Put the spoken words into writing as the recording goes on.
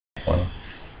Well,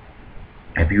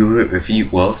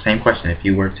 well, same question. If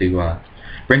you were to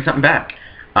bring something back,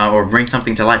 or bring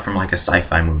something to life from like a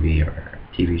sci-fi movie or a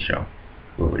TV show,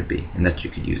 what would it be? And that you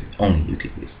could use, only you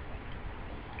could use.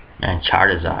 And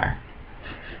Charizard.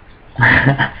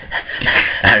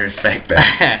 I respect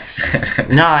that.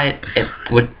 No,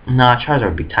 Charizard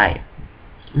would be tight.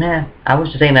 Man, I was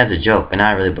just saying that as a joke, but now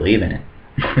I really believe in it.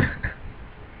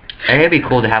 It'd be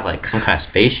cool to have like some kind of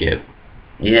spaceship.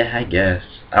 Yeah, I guess.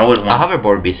 I would want A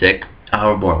hoverboard would be sick. A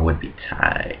hoverboard would be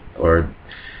tight, or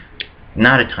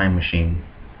not a time machine,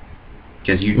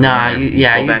 because you go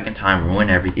back in time, ruin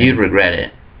everything. You'd regret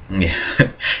it.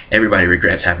 Yeah, everybody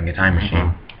regrets having a time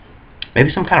machine. Maybe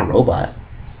some kind of robot.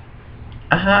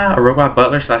 A robot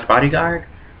butler / bodyguard.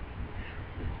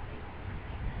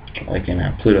 Like in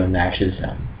Pluto and Nash's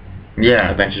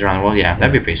Adventures Around the World. Yeah,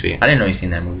 that'd be pretty sweet. I didn't know you'd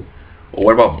seen that movie. Well,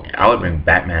 what about? I would bring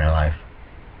Batman to life.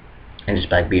 And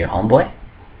just like be your homeboy.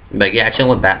 Like yeah, chilling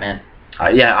with Batman.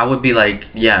 Yeah, I would be like,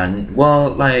 yeah,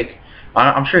 well, like,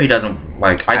 I'm sure he doesn't,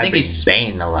 like, I think he's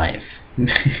Bane to life.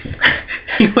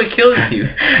 He would kill you.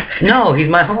 No, he's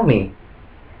my homie.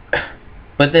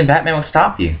 But then Batman will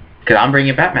stop you, because I'm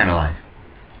bringing Batman to life.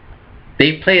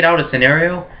 They played out a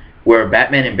scenario where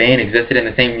Batman and Bane existed in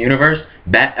the same universe.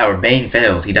 Bane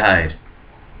failed, he died.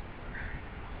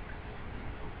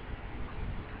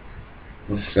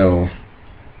 So...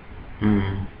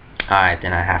 Alright,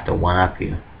 then I have to one-up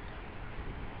you.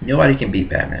 Nobody can beat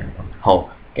Batman. Hulk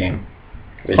game.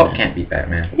 Hulk can't beat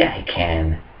Batman. Yeah, he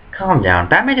can. Calm down.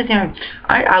 Batman doesn't have...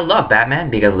 I love Batman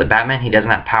because with Batman, he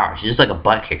doesn't have powers. He's just like a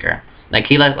butt kicker. Like,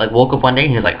 he like woke up one day and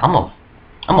he was like, I'm a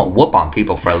whoop on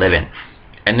people for a living.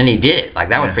 And then he did it. Like,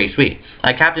 that was pretty sweet.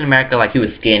 Like, Captain America, like, he was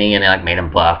skinny and they, like, made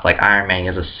him buff. Like, Iron Man, he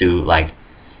has a suit. Like,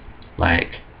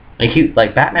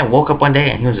 Batman woke up one day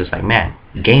and he was just like, man,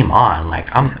 game on. Like,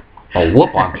 I'm a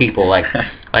whoop on people. Like,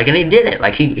 and he did it.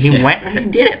 Like, he went and he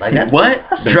did it. Like, that's what?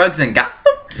 Awesome. Drugs and Gotham?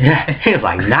 Yeah, he was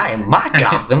like, not in my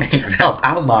Gotham.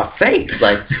 Out of my face.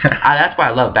 Like, that's why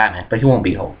I love Batman. But he won't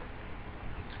beat Hulk.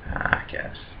 I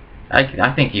guess.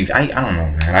 I think I don't know,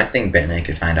 man. I think Batman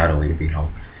could find out a way to beat Hulk.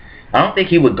 I don't think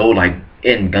he would go like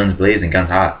in guns blazing, guns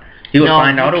hot. He would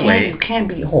find out a way. You can't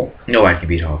beat Hulk. Nobody can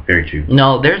beat Hulk. Very true.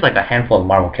 No, there's like a handful of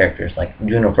Marvel characters like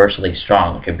universally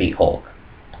strong can beat Hulk.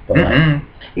 But like,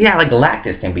 yeah, like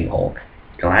Galactus can beat Hulk.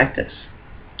 Galactus.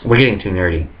 We're getting too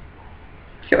nerdy.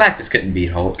 Galactus couldn't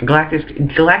beat Hulk. Galactus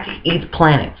eats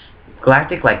planets.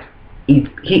 Galactic he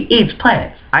eats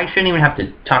planets. I shouldn't even have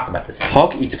to talk about this.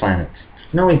 Hulk eats planets.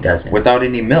 No, he doesn't. Without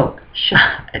any milk.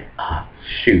 Shut it up.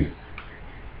 Shoot.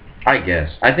 I guess.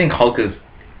 I think Hulk is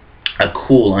a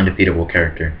cool, undefeatable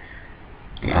character.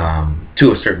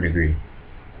 To a certain degree.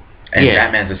 And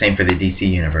Batman's the same for the DC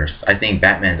universe. I think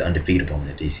Batman's undefeatable in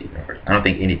the DC universe. I don't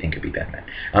think anything could beat Batman.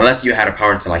 Unless you had a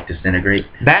power to, like, disintegrate.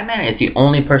 Batman is the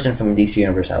only person from the DC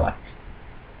universe I like.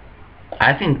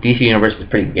 I think DC universe is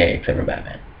pretty gay except for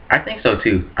Batman. I think so,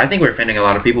 too. I think we're offending a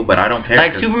lot of people, but I don't care.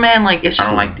 Like, Superman, like, it's just, I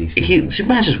don't like DC.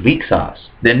 Superman's just weak sauce.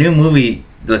 The new movie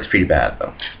looks pretty bad,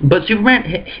 though. But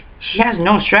Superman, he has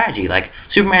no strategy. Like,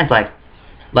 Superman's like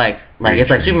it's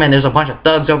like Superman, there's a bunch of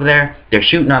thugs over there, they're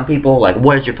shooting on people, like,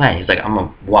 what is your plan? He's like, I'm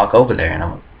gonna walk over there and I'm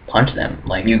gonna punch them.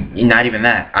 Like, not even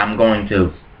that. I'm going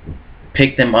to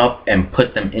pick them up and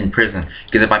put them in prison.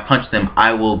 Because if I punch them,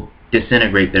 I will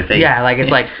disintegrate their face. Yeah, like,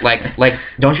 it's like,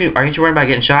 aren't you worried about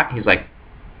getting shot? He's like,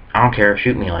 I don't care,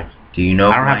 shoot me. Like, do you know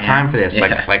I don't have time for this.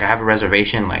 Yeah. Like I have a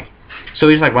reservation. Like, so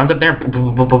he just like runs up there,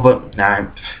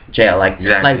 nah, jail. Like,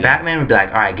 exactly. Like Batman would be like,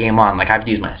 all right, game on. Like, I have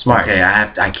to use my smart. Okay,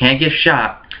 I can't get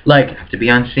shot. Like, I have to be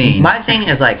unseen. My thing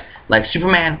is like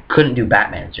Superman couldn't do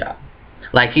Batman's job.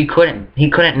 Like, he couldn't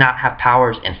not have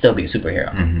powers and still be a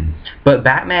superhero. But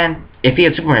Batman, if he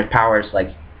had Superman's powers,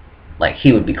 like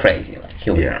he would be crazy. Like,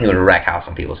 he would wreck house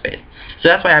on people's face. So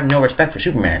that's why I have no respect for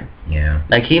Superman. Yeah.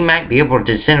 Like, he might be able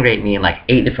to disintegrate me in like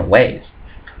 8 different ways.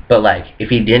 But like, if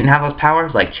he didn't have those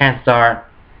powers, like, chances are,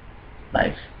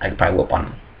 like, I could probably whoop on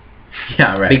him.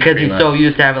 Yeah, right. Because he's so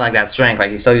used to having like that strength.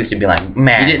 Like, he's so used to being like,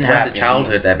 man. He didn't have the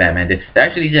childhood that Batman did. They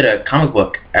actually did a comic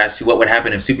book as to what would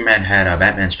happen if Superman had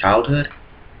Batman's childhood.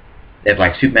 If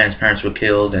like Superman's parents were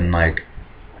killed and like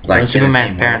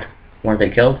Superman's parents weren't they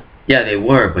killed? Yeah, they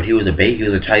were, but he was a baby. He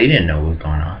was a child. He didn't know what was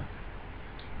going on.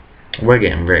 We're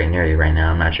getting very nerdy right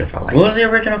now. I'm not sure if I like it. What was the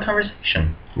original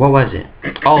conversation? What was it?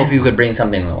 Oh, if you could bring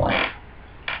something to life.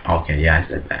 Okay, yeah, I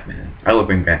said Batman. I would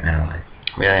bring Batman to life.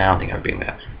 Really? I don't think I would bring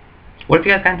Batman. What if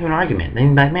you guys got into an argument? Then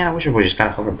you'd be like, man, I wish I would just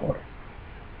got a hoverboard.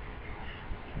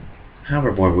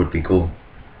 Hoverboard would be cool.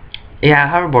 Yeah,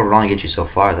 a hoverboard would only get you so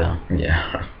far, though.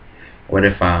 Yeah. What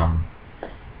if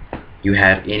you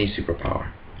had any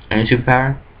superpower? Any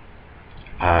superpower?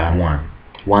 One.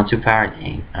 One superpower?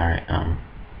 Dang. Alright,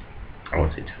 I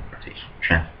would say teleportation.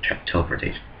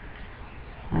 Teleportation.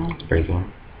 That's pretty cool.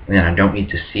 And then I don't need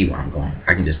to see where I'm going.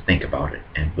 I can just think about it,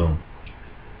 and boom.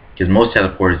 Because most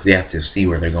teleporters, they have to see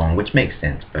where they're going, which makes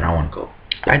sense, but I want to go.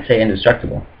 I'd say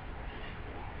indestructible.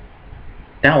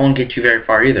 That won't get you very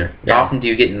far either. Yeah. How often do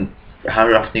you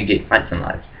get fights in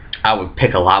life? I would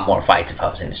pick a lot more fights if I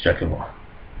was indestructible.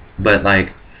 But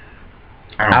like,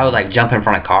 I would like jump in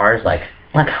front of cars, like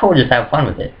I would just have fun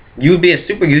with it. You would be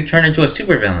you'd turn into a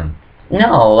supervillain.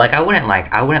 No, like I wouldn't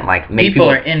like make people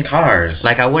are in cars.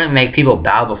 Like I wouldn't make people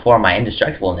bow before my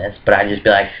indestructibleness, but I'd just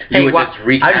be like, hey,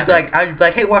 I'd be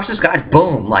like, hey, watch this guy,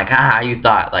 boom, like you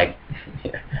thought, like.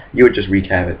 You would just wreak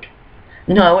havoc.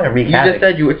 No, I wouldn't wreak havoc. You just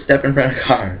said you would step in front of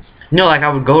cars. No, like I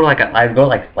would go to like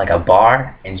a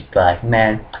bar and just be like,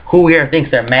 man, who here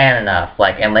thinks they're man enough,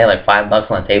 like, and lay like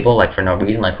 $5 on the table, like for no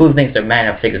reason, like who thinks they're man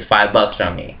enough to take this $5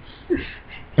 from me?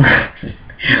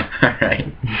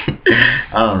 Alright.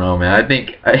 I don't know, man.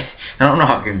 I don't know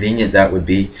how convenient that would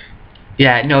be.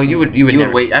 Yeah, no, you would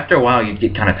wait. After a while, you'd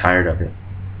get kind of tired of it.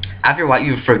 After a while,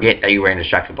 you would forget that you were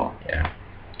indestructible. Yeah.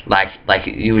 Like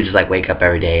you would just like wake up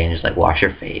every day and just like wash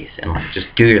your face and like just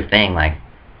do your thing. Like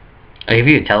if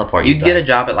you could teleport, you'd get a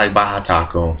job at like Baja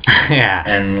Taco. Yeah.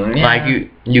 And like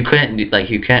you couldn't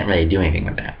really do anything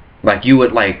with that. Like you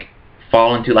would like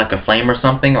fall into like a flame or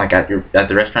something, like at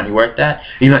the restaurant you worked at.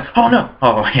 You're like, oh no,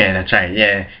 oh yeah, that's right,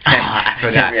 yeah. I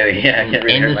forgot.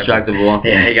 Indestructible.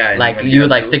 Yeah, hey guys. Like you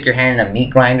would like stick your hand in a meat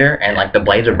grinder and like the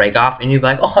blades would break off and you'd be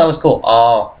like, oh, that was cool.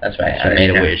 Oh, that's right, I made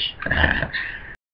a wish.